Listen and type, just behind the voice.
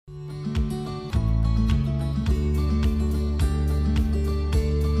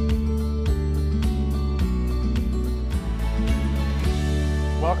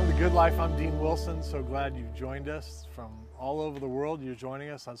Good Life. I'm Dean Wilson. So glad you've joined us from all over the world. You're joining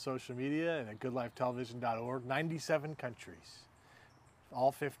us on social media and at goodlifetelevision.org. 97 countries,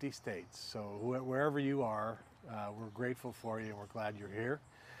 all 50 states. So wherever you are, we're grateful for you and we're glad you're here.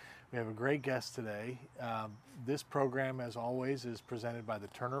 We have a great guest today. This program, as always, is presented by the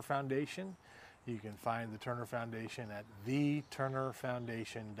Turner Foundation. You can find the Turner Foundation at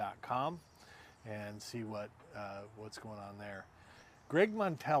theturnerfoundation.com and see what's going on there. Greg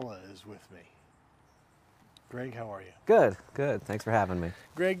Montella is with me. Greg, how are you? Good, good. Thanks for having me.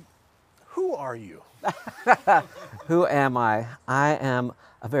 Greg, who are you? Who am I? I am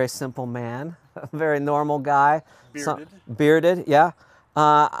a very simple man, a very normal guy. Bearded? Bearded, yeah.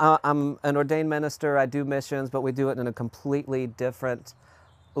 I'm an ordained minister. I do missions, but we do it in a completely different,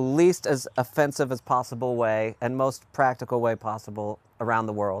 least as offensive as possible way and most practical way possible around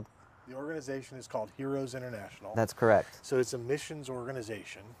the world. The organization is called Heroes International. That's correct. So it's a missions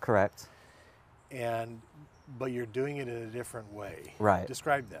organization. Correct. But you're doing it in a different way. Right.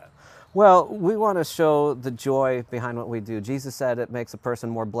 Describe that. Well, we want to show the joy behind what we do. Jesus said it makes a person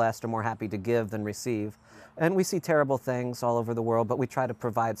more blessed or more happy to give than receive. Yeah. And we see terrible things all over the world, but we try to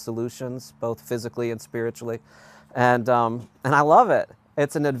provide solutions, both physically and spiritually. And I love it.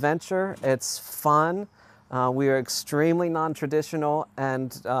 It's an adventure. It's fun. We are extremely non-traditional,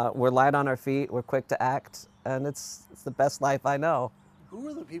 and we're light on our feet. We're quick to act, and it's the best life I know. Who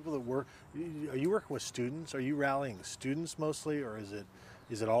are the people that work? Are you working with students? Are you rallying students mostly, or is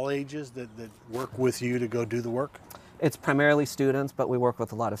it all ages that work with you to go do the work? It's primarily students, but we work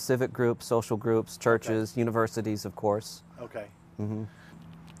with a lot of civic groups, social groups, churches, universities, of course. Okay. Mm-hmm.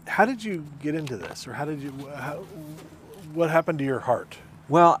 How did you get into this, or what happened to your heart?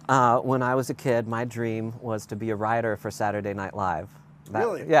 Well, when I was a kid, my dream was to be a writer for Saturday Night Live.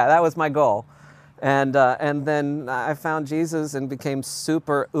 Really? Yeah, that was my goal. And then I found Jesus and became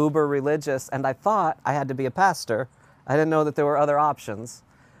super uber religious, and I thought I had to be a pastor. I didn't know that there were other options.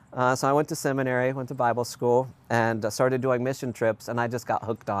 So I went to seminary, went to Bible school, and started doing mission trips, and I just got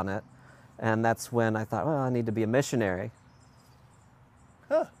hooked on it. And that's when I thought, well, I need to be a missionary.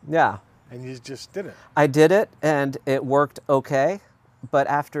 Huh. Yeah. And you just did it. I did it, and it worked okay. But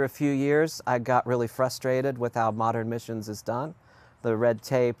after a few years, I got really frustrated with how modern missions is done. The red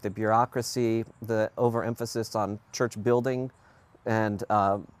tape, the bureaucracy, the overemphasis on church building. And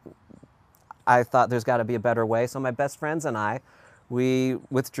I thought there's got to be a better way. So my best friends and I, we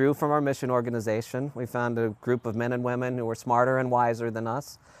withdrew from our mission organization. We found a group of men and women who were smarter and wiser than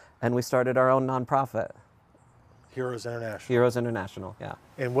us. And we started our own nonprofit. Heroes International. Heroes International, yeah.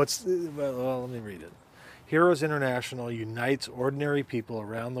 And well, let me read it. Heroes International unites ordinary people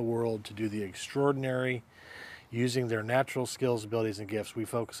around the world to do the extraordinary using their natural skills, abilities, and gifts. We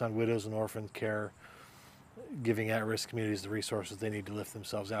focus on widows and orphan care, giving at-risk communities the resources they need to lift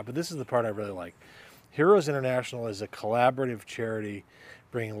themselves out. But this is the part I really like. Heroes International is a collaborative charity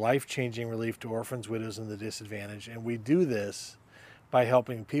bringing life-changing relief to orphans, widows, and the disadvantaged. And we do this by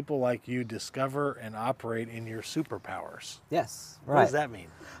helping people like you discover and operate in your superpowers. Yes, right. What does that mean?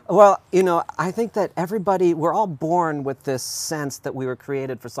 Well, I think that we're all born with this sense that we were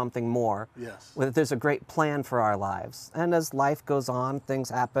created for something more. Yes. That there's a great plan for our lives. And as life goes on, things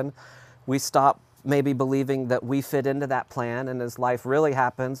happen. We stop maybe believing that we fit into that plan. And as life really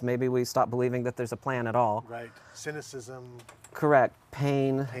happens, maybe we stop believing that there's a plan at all. Right. Cynicism. Correct.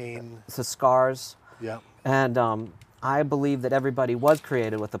 Pain. The scars. Yeah. And I believe that everybody was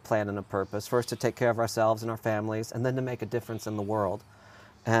created with a plan and a purpose, first to take care of ourselves and our families, and then to make a difference in the world.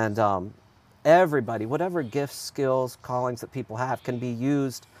 And everybody, whatever gifts, skills, callings that people have can be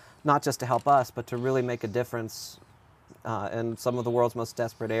used not just to help us, but to really make a difference in some of the world's most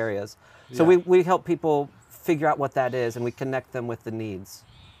desperate areas. So we help people figure out what that is, and we connect them with the needs.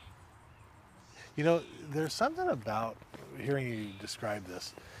 There's something about hearing you describe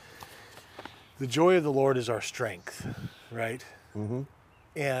this. The joy of the Lord is our strength, right? Mm-hmm.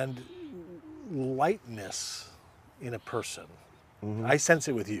 And lightness in a person. Mm-hmm. I sense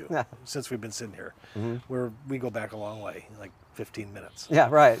it with you since we've been sitting here. Mm-hmm. We go back a long way, like 15 minutes. Yeah,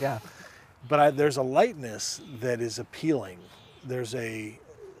 right, yeah. But there's a lightness that is appealing. There's a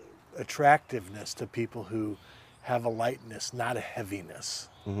attractiveness to people who have a lightness, not a heaviness.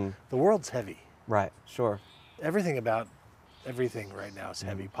 Mm-hmm. The world's heavy. Right, sure. Everything right now is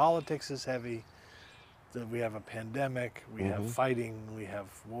heavy. Politics is heavy. We have a pandemic. We have fighting. We have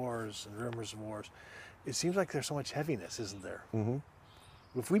wars and rumors of wars. It seems like there's so much heaviness, isn't there? Mm-hmm.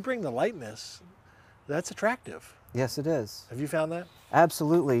 If we bring the lightness, that's attractive. Yes, it is. Have you found that?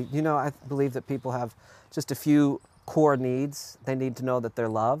 Absolutely. I believe that people have just a few core needs. They need to know that they're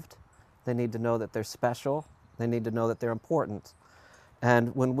loved. They need to know that they're special. They need to know that they're important.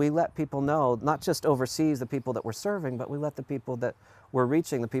 And when we let people know, not just overseas, the people that we're serving, but we let the people that we're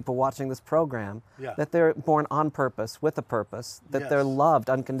reaching, the people watching this program, Yeah. that they're born on purpose, with a purpose, that they're Yes. loved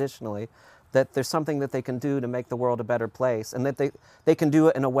unconditionally, that there's something that they can do to make the world a better place, and that they can do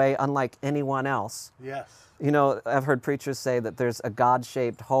it in a way unlike anyone else. Yes. You know, I've heard preachers say that there's a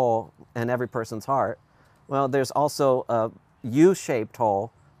God-shaped hole in every person's heart. Well, there's also a U-shaped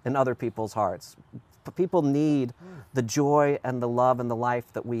hole in other people's hearts. People need the joy and the love and the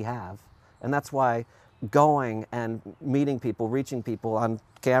life that we have. And that's why going and meeting people, reaching people on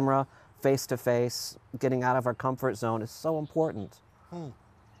camera, face to face, getting out of our comfort zone is so important.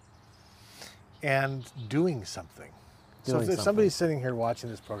 And doing something. So Doing if something. somebody's sitting here watching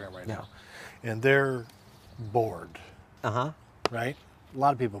this program right Yeah. now and they're bored, Uh-huh. right? A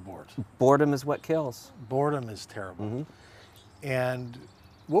lot of people bored. Boredom is what kills. Boredom is terrible. Mm-hmm. And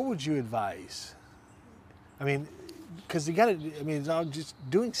what would you advise? I mean, because you got to, I mean, it's all just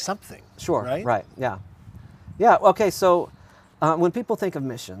doing something. Sure. Right? Yeah. Yeah. Okay. So when people think of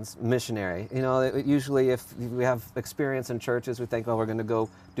missions, missionary, you know, usually if we have experience in churches, we think, oh, we're going to go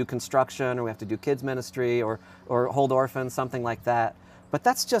do construction, or we have to do kids ministry, or hold orphans, something like that. But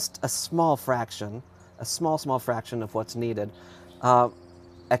that's just a small fraction, a small fraction of what's needed.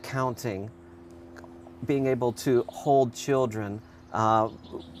 Accounting, being able to hold children,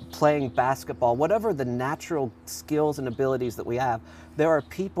 playing basketball, whatever the natural skills and abilities that we have, there are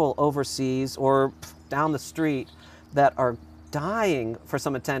people overseas or down the street that are dying for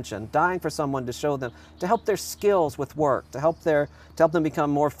some attention, dying for someone to show them, to help their skills with work, to help them become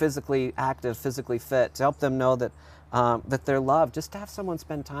more physically active, physically fit, to help them know that that they're loved, just to have someone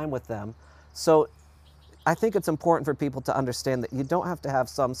spend time with them. So I think it's important for people to understand that you don't have to have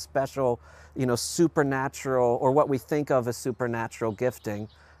some special, you know, supernatural, or what we think of as supernatural gifting,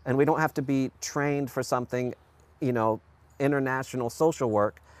 and we don't have to be trained for something, you know, international social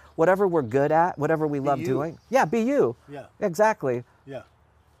work. Whatever we're good at, whatever we love you. doing. Yeah, be you. Yeah. Exactly. Yeah.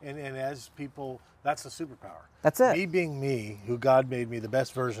 And as people, that's a superpower. That's it. Me being me, who God made me, the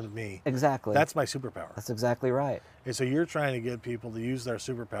best version of me. Exactly. That's my superpower. That's exactly right. And so you're trying to get people to use their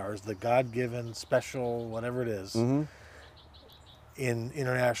superpowers, the God-given, special, whatever it is, in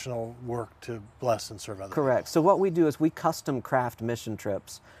international work to bless and serve others. Correct. So what we do is we custom craft mission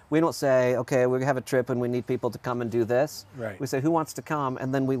trips. We don't say, okay, we have a trip and we need people to come and do this. Right. We say, who wants to come?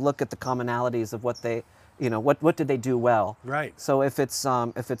 And then we look at the commonalities of what they, you know, what did they do well? Right. So if it's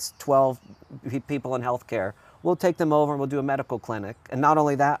 12 people in healthcare, we'll take them over and we'll do a medical clinic. And not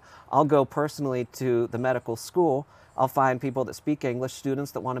only that, I'll go personally to the medical school. I'll find people that speak English,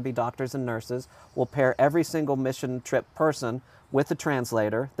 students that want to be doctors and nurses. We'll pair every single mission trip person with a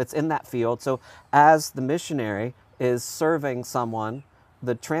translator that's in that field. So as the missionary is serving someone,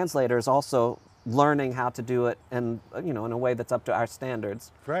 the translator is also learning how to do it in, you know, in a way that's up to our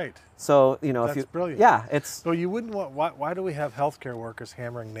standards. Right. So, you know, That's if you, brilliant. yeah, it's So you wouldn't want, why do we have healthcare workers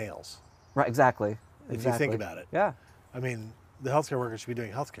hammering nails? right. Exactly. If you think about it. Yeah. I mean, the healthcare workers should be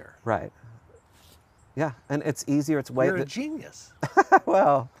doing healthcare. Right. Yeah, and it's easier. It's way. You're a genius.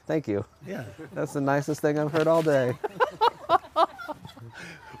 Well, thank you. Yeah. That's the nicest thing I've heard all day.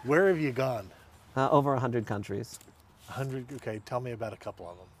 Where have you gone? Over 100 countries. 100. Okay, tell me about a couple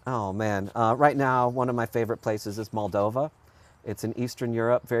of them. Oh man! Right now, one of my favorite places is Moldova. It's in Eastern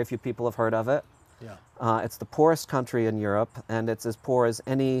Europe. Very few people have heard of it. Yeah. It's the poorest country in Europe, and it's as poor as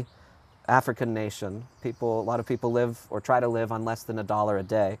any African nation. A lot of people live or try to live on less than $1 a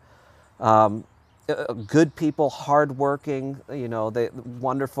day. Good people, hardworking, you know,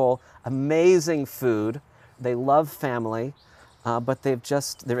 wonderful, amazing food. They love family, but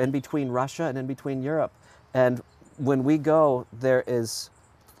they're in between Russia and in between Europe. And when we go,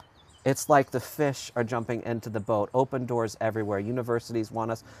 it's like the fish are jumping into the boat. Open doors everywhere. Universities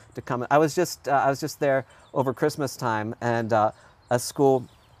want us to come. I was just there over Christmas time, and a school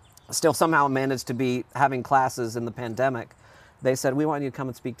still somehow managed to be having classes in the pandemic. They said, we want you to come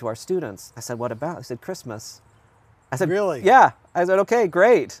and speak to our students. I said, what about? I said, Christmas. I said, Really? Yeah. I said, okay,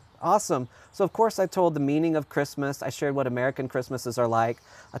 great. Awesome. So of course I told the meaning of Christmas. I shared what American Christmases are like.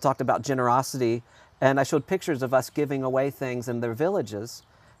 I talked about generosity, and I showed pictures of us giving away things in their villages.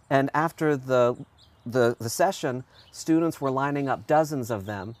 And after the session, students were lining up, dozens of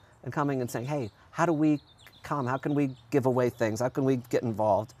them, and coming and saying, hey, how do we come? How can we give away things? How can we get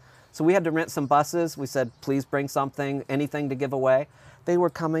involved? So we had to rent some buses. We said, please bring something, anything to give away. They were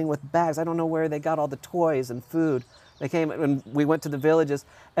coming with bags. I don't know where they got all the toys and food. They came and we went to the villages.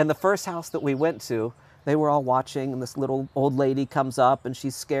 And the first house that we went to, they were all watching, and this little old lady comes up and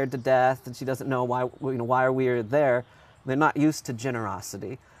she's scared to death and she doesn't know why are we there. They're not used to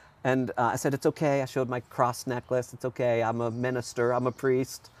generosity. And I said, it's okay. I showed my cross necklace. It's okay. I'm a minister. I'm a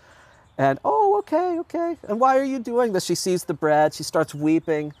priest. And, oh, okay, okay. And why are you doing this? She sees the bread. She starts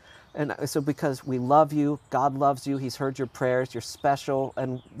weeping. And I said, because we love you. God loves you. He's heard your prayers. You're special.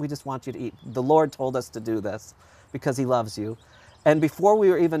 And we just want you to eat. The Lord told us to do this because he loves you. And before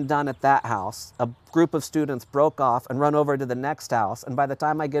we were even done at that house, a group of students broke off and run over to the next house. And by the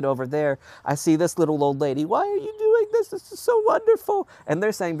time I get over there, I see this little old lady. Why are you doing this? This is so wonderful. And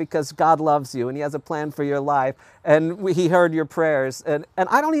they're saying, because God loves you and he has a plan for your life. And he heard your prayers. And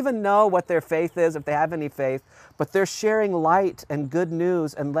I don't even know what their faith is, if they have any faith, but they're sharing light and good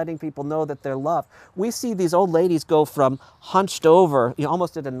news and letting people know that they're loved. We see these old ladies go from hunched over,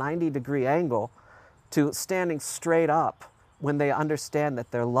 almost at a 90-degree angle, to standing straight up when they understand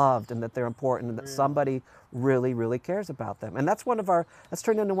that they're loved and that they're important and that somebody really, really cares about them. And that's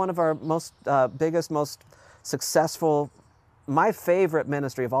turned into one of our most biggest, most successful, my favorite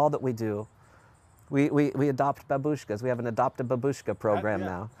ministry of all that we do. We adopt babushkas. We have an Adopt a Babushka program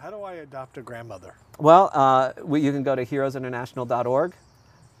now. How do I adopt a grandmother? Well, you can go to heroesinternational.org,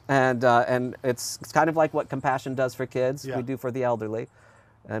 and it's kind of like what Compassion does for kids, we do for the elderly.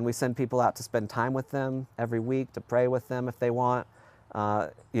 And we send people out to spend time with them every week, to pray with them if they want.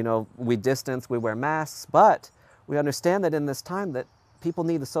 We distance, we wear masks, but we understand that in this time that people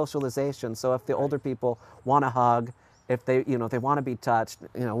need the socialization. So if the older people want a hug, if they want to be touched,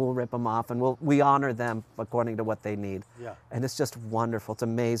 we'll rip them off and we honor them according to what they need. Yeah. And it's just wonderful. It's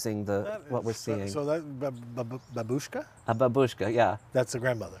amazing what we're seeing. So that babushka? A babushka, yeah. That's a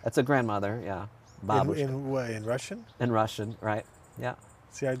grandmother. That's a grandmother, yeah. In Russian? In Russian, right? Yeah.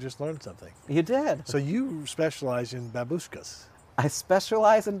 See, I just learned something. You did. So you specialize in babushkas. I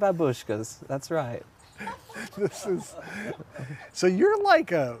specialize in babushkas. That's right. So you're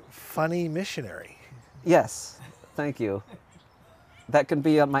like a funny missionary. Yes. Thank you. That can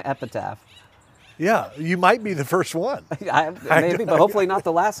be on my epitaph. Yeah, you might be the first one. Maybe, but hopefully not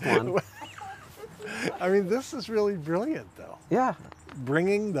the last one. I mean, this is really brilliant, though. Yeah.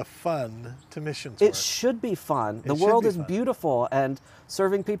 Bringing the fun to missions It work. should be fun. The world is beautiful, and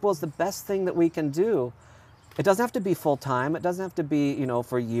serving people is the best thing that we can do. It doesn't have to be full-time. It doesn't have to be,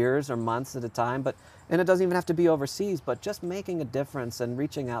 for years or months at a time, and it doesn't even have to be overseas, but just making a difference and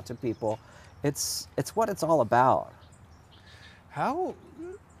reaching out to people. It's what it's all about. How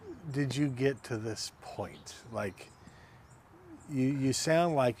did you get to this point? Like, you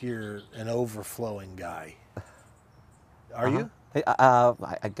sound like you're an overflowing guy. Are you?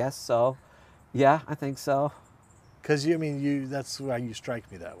 I guess so. Yeah, I think so. Because that's why you strike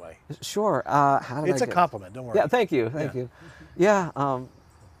me that way. Sure. It's a compliment. Don't worry. Yeah. Thank you. Thank you. Yeah.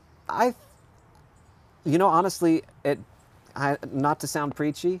 Honestly, not to sound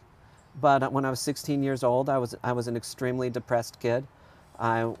preachy, but when I was 16 years old, I was an extremely depressed kid.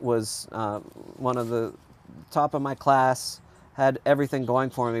 I was one of the top of my class, had everything going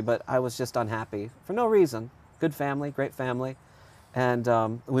for me, but I was just unhappy for no reason. Good family, great family. And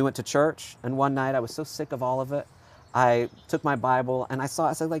we went to church, and one night I was so sick of all of it, I took my Bible and I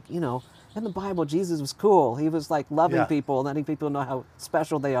said, in the Bible, Jesus was cool. He was like loving people, letting people know how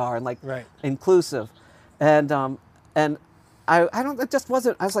special they are, and inclusive. And it just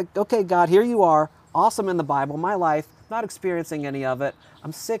wasn't, I was like, okay, God, here you are, awesome in the Bible, my life, not experiencing any of it.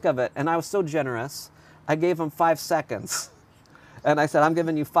 I'm sick of it. And I was so generous. I gave him 5 seconds. And I said, I'm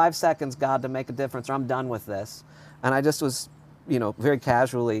giving you 5 seconds, God, to make a difference, or I'm done with this. And I just was, very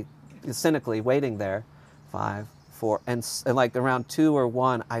casually, cynically waiting there. 5, 4, and like around 2 or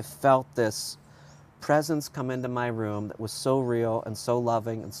 1, I felt this presence come into my room that was so real and so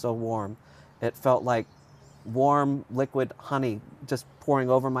loving and so warm. It felt like warm liquid honey just pouring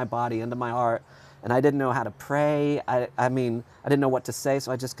over my body into my heart. And I didn't know how to pray. I didn't know what to say,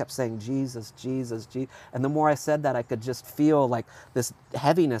 so I just kept saying, Jesus, Jesus, Jesus. And the more I said that, I could just feel like this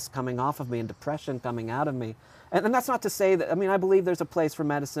heaviness coming off of me and depression coming out of me. And that's not to say that, I believe there's a place for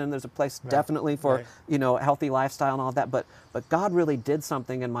medicine, there's a place definitely for, a healthy lifestyle and all that, but God really did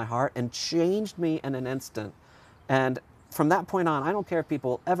something in my heart and changed me in an instant. And from that point on, I don't care if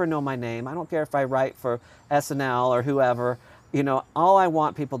people ever know my name, I don't care if I write for SNL or whoever, all I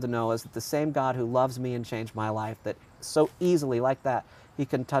want people to know is that the same God who loves me and changed my life, that so easily like that, he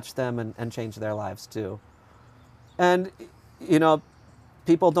can touch them and change their lives too. And,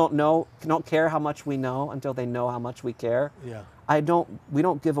 people don't care how much we know until they know how much we care. Yeah. We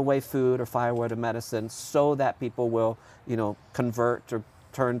don't give away food or firewood or medicine so that people will, convert or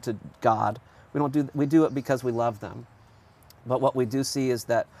turn to God. We do it because we love them. But what we do see is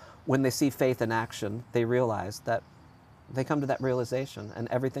that when they see faith in action, they realize that they come to that realization, and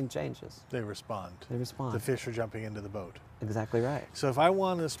everything changes. They respond. They respond. The fish are jumping into the boat. Exactly right. So if I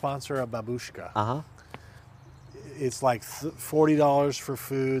want to sponsor a babushka, Uh-huh. it's like $40 for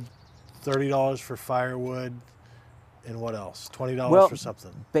food, $30 for firewood, and what else? $20 Well, for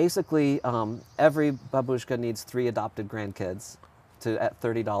something. basically, every babushka needs 3 adopted grandkids at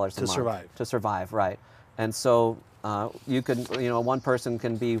 $30 a month. survive. To survive, right. And so you can, one person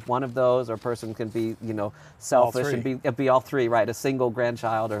can be one of those, or a person can be, selfish and be all 3, right? A single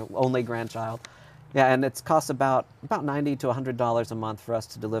grandchild or only grandchild. Yeah, and it costs about $90 to $100 a month for us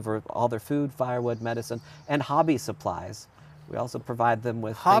to deliver all their food, firewood, medicine, and hobby supplies. We also provide them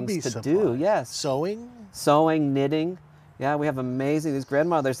with Hobby things to supplies. do. Yes. Sewing, knitting. Yeah, we have these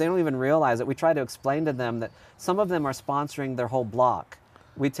grandmothers, they don't even realize it. We try to explain to them that some of them are sponsoring their whole block.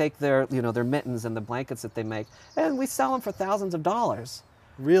 We take their mittens and the blankets that they make, and we sell them for thousands of dollars.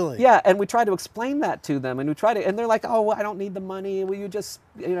 Really? Yeah, and we try to explain that to them, and they're like, oh, I don't need the money. Will you just,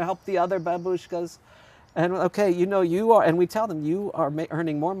 help the other babushkas? And okay, you are, and we tell them, you are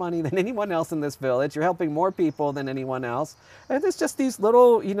earning more money than anyone else in this village. You're helping more people than anyone else. And it's just these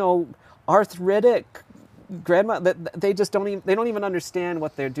little, arthritic grandma that they don't even understand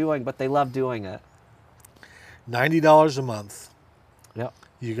what they're doing, but they love doing it. $90 a month. Yep.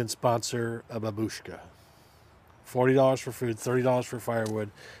 You can sponsor a babushka. $40 for food, $30 for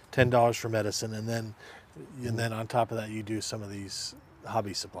firewood, $10 for medicine, and then on top of that, you do some of these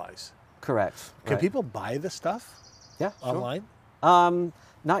hobby supplies. Correct. Can right. people buy this stuff? Yeah, sure. Online?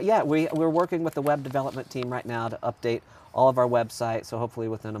 Not yet. We're working with the web development team right now to update all of our websites. So hopefully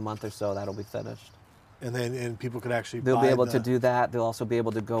within a month or so that'll be finished. And people could actually They'll buy be able to do that. They'll also be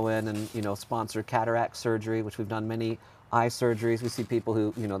able to go in and sponsor cataract surgery, which we've done many eye surgeries. We see people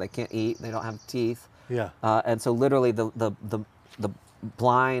who they can't eat, they don't have teeth. Yeah. And so literally the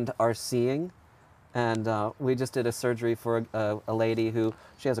blind are seeing. And we just did a surgery for a lady who,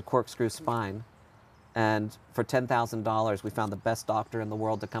 she has a corkscrew spine. And for $10,000, we found the best doctor in the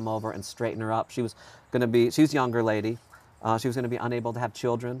world to come over and straighten her up. She's a younger lady. She was going to be unable to have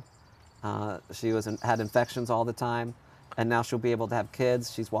children. She had infections all the time. And now she'll be able to have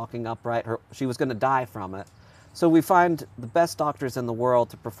kids. She's walking upright. She was going to die from it. So we find the best doctors in the world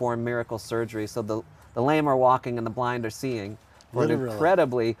to perform miracle surgery. So the lame are walking and the blind are seeing for an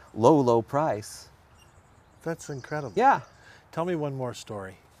incredibly low price. That's incredible. Yeah. Tell me one more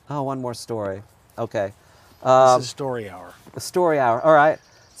story. Oh, one more story. Okay. This is story hour. The story hour. All right.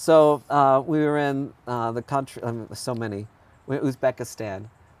 So we were in the country, so many, Uzbekistan.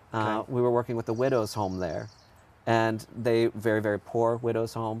 Okay. We were working with the widows' home there. And they, very, very poor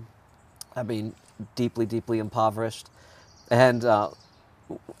widows' home. I mean, deeply, deeply impoverished. And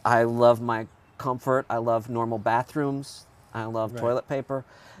I love my comfort. I love normal bathrooms. I love toilet paper.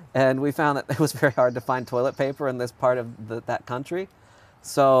 And we found that it was very hard to find toilet paper in this part of that country.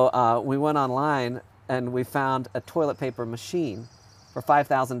 So we went online and we found a toilet paper machine for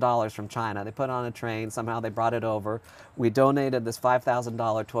 $5,000 from China. They put it on a train, somehow they brought it over. We donated this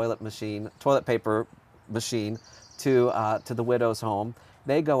 $5,000 toilet paper machine to the widow's home.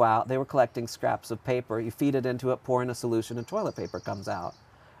 They go out, they were collecting scraps of paper, you feed it into it, pour in a solution, and toilet paper comes out.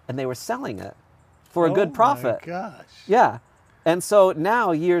 And they were selling it for a good profit. Oh my gosh. Yeah. And so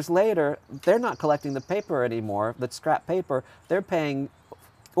now, years later, they're not collecting the paper anymore, the scrap paper. They're paying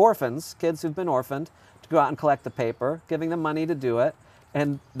orphans, kids who've been orphaned, to go out and collect the paper, giving them money to do it.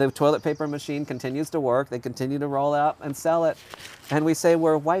 And the toilet paper machine continues to work. They continue to roll out and sell it. And we say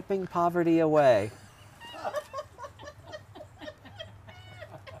we're wiping poverty away.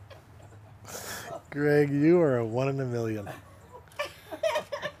 Greg, you are a one in a million.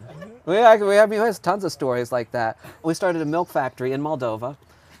 We have tons of stories like that. We started a milk factory in Moldova.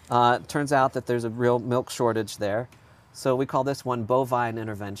 It turns out that there's a real milk shortage there. So we call this one bovine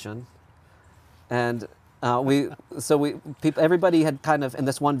intervention. And everybody had kind of, in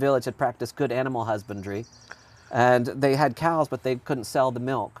this one village, had practiced good animal husbandry. And they had cows, but they couldn't sell the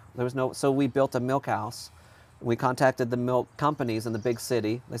milk. So we built a milk house. We contacted the milk companies in the big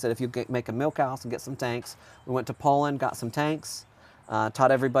city. They said, if you make a milk house and get some tanks. We went to Poland, got some tanks. Taught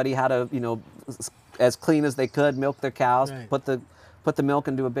everybody how to, as clean as they could, milk their cows, Right. put the milk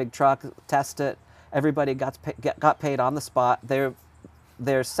into a big truck, test it. Everybody got paid on the spot. Their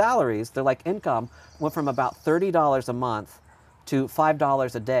salaries, their income, went from about $30 a month to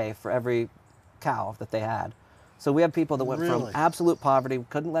 $5 a day for every cow that they had. So we have people that went from Really? absolute poverty,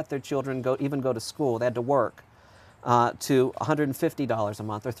 couldn't let their children even go to school, they had to work, to $150 a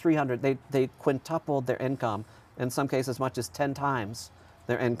month or $300. They quintupled their income. In some cases, as much as 10 times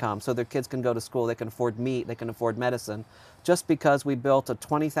their income. So their kids can go to school, they can afford meat, they can afford medicine. Just because we built a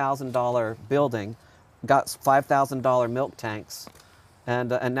 $20,000 building got $5,000 milk tanks, and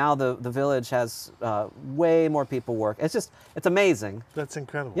now the village has way more people work. It's amazing. That's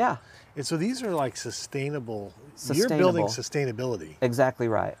incredible. Yeah. And so these are like sustainable. You're Sustainable. building sustainability, Exactly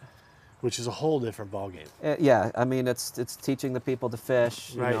right. which is a whole different ballgame. Yeah, I mean, it's teaching the people to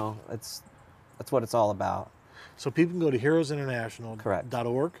fish. You Right. know, that's what it's all about. So people can go to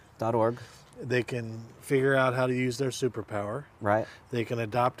heroesinternational.org. .org, They can figure out how to use their superpower. right? They can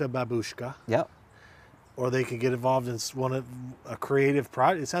adopt a babushka, Yep. or they can get involved in a creative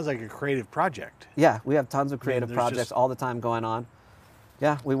project. It sounds like a creative project. Yeah, we have tons of creative there's projects just- all the time going on.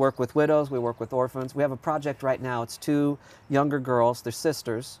 Yeah, we work with widows, we work with orphans. We have a project right now. It's two younger girls. They're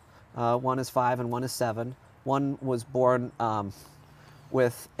sisters. One is 5 and one is 7. One was born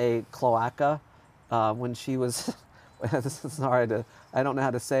with a cloaca when she was. Sorry, I don't know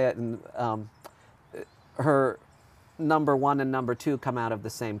how to say it. And her number 1 and number 2 come out of the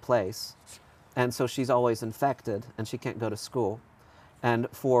same place, and so she's always infected, and she can't go to school. And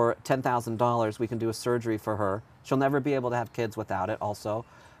for $10,000, we can do a surgery for her. She'll never be able to have kids without it. Also,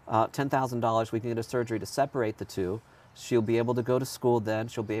 $10,000, we can get a surgery to separate the two. She'll be able to go to school then.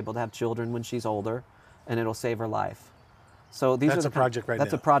 She'll be able to have children when she's older, and it'll save her life. So these That's are a project right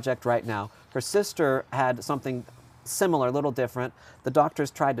That's now. a project right now. Her sister had something similar, a little different. The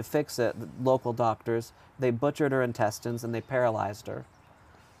doctors tried to fix it, the local doctors. They butchered her intestines and they paralyzed her.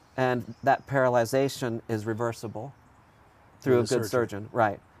 And that paralyzation is reversible through a With a good surgeon. surgeon,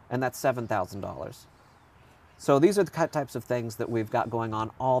 right? And that's $7,000. So these are the types of things that we've got going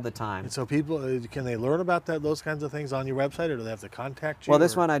on all the time. And so people, can they learn about those kinds of things on your website, or do they have to contact you? Well,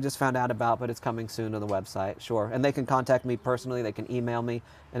 this or- one I just found out about, but it's coming soon to the website, sure. And they can contact me personally. They can email me.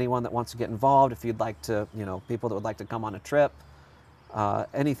 Anyone that wants to get involved, if you'd like to, people that would like to come on a trip,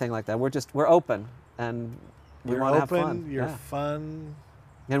 anything like that. We're open, and we You're want to have open, fun. you're Yeah. fun,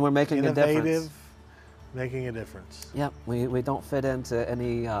 And we're making a difference. innovative, making a difference. Yep, we don't fit into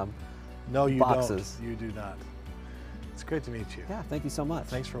any No, you boxes. don't. You do not. It's great to meet you. Yeah, thank you so much.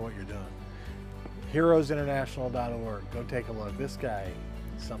 Thanks for what you're doing. Heroesinternational.org. Go take a look. This guy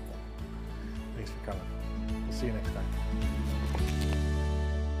is something. Thanks for coming. We'll see you next time.